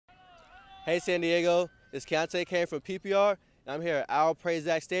Hey San Diego, it's Keontae Kane from PPR, and I'm here at Al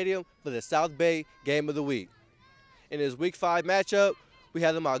Prazak Stadium for the South Bay Game of the Week. In this Week 5 matchup, we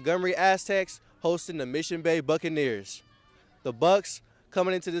have the Montgomery Aztecs hosting the Mission Bay Buccaneers. The Bucs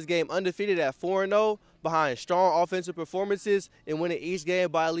coming into this game undefeated at 4-0 behind strong offensive performances and winning each game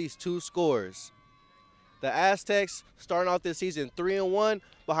by at least 2 scores. The Aztecs, starting off this season 3-1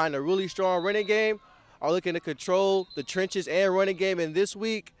 behind a really strong running game, are looking to control the trenches and running game in this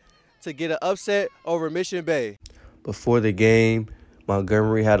week to get an upset over Mission Bay. Before the game,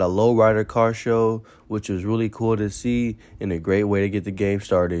 Montgomery had a lowrider car show, which was really cool to see and a great way to get the game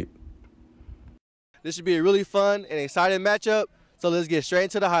started. This should be a really fun and exciting matchup, so let's get straight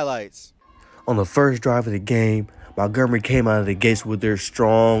into the highlights. On the first drive of the game, Montgomery came out of the gates with their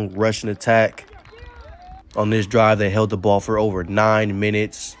strong rushing attack. On this drive, they held the ball for over 9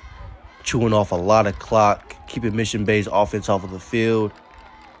 minutes, chewing off a lot of clock, keeping Mission Bay's offense off of the field.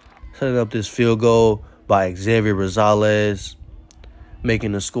 Setting up this field goal by Xavier Rosales,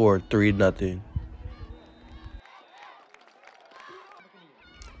 making the score 3-0.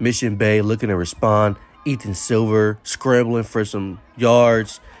 Mission Bay looking to respond. Ethan Silver scrambling for some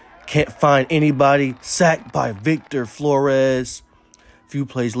yards. Can't find anybody. Sacked by Victor Flores. A few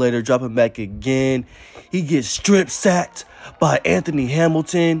plays later, dropping back again. He gets strip sacked by Anthony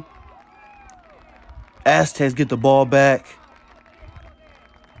Hamilton. Aztecs get the ball back.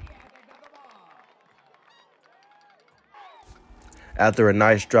 After a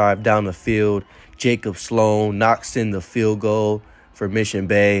nice drive down the field, Jacob Sloan knocks in the field goal for Mission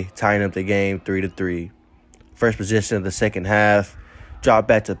Bay, tying up the game 3-3. First possession of the second half, drop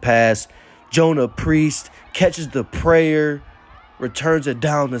back to pass. Jonah Priest catches the prayer, returns it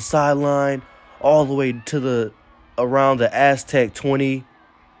down the sideline, all the way to around the Aztec 20.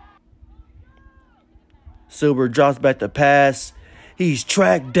 Silver drops back to pass. He's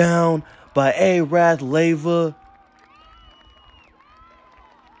tracked down by Arath Leva.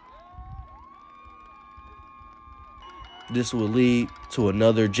 This will lead to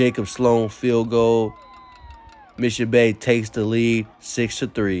another Jacob Sloan field goal. Mission Bay takes the lead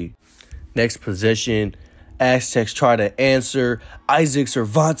 6-3. Next possession, Aztecs try to answer. Isaac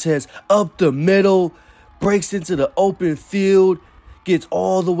Cervantes up the middle, breaks into the open field, gets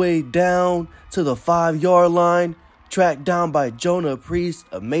all the way down to the 5-yard line, tracked down by Jonah Priest.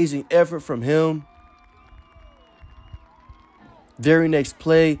 Amazing effort from him. Very next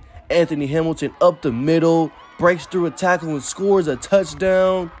play, Anthony Hamilton up the middle, breaks through a tackle and scores a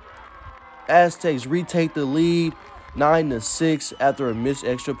touchdown. Aztecs retake the lead 9-6 after a missed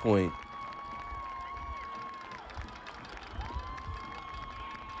extra point.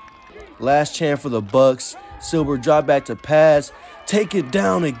 Last chance for the Bucs. Silver drop back to pass. Take it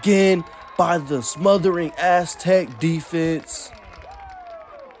down again by the smothering Aztec defense.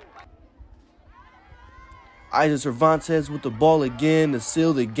 Isaac Cervantes with the ball again to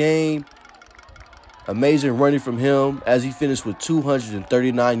seal the game. Amazing running from him as he finished with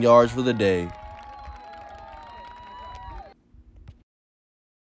 239 yards for the day.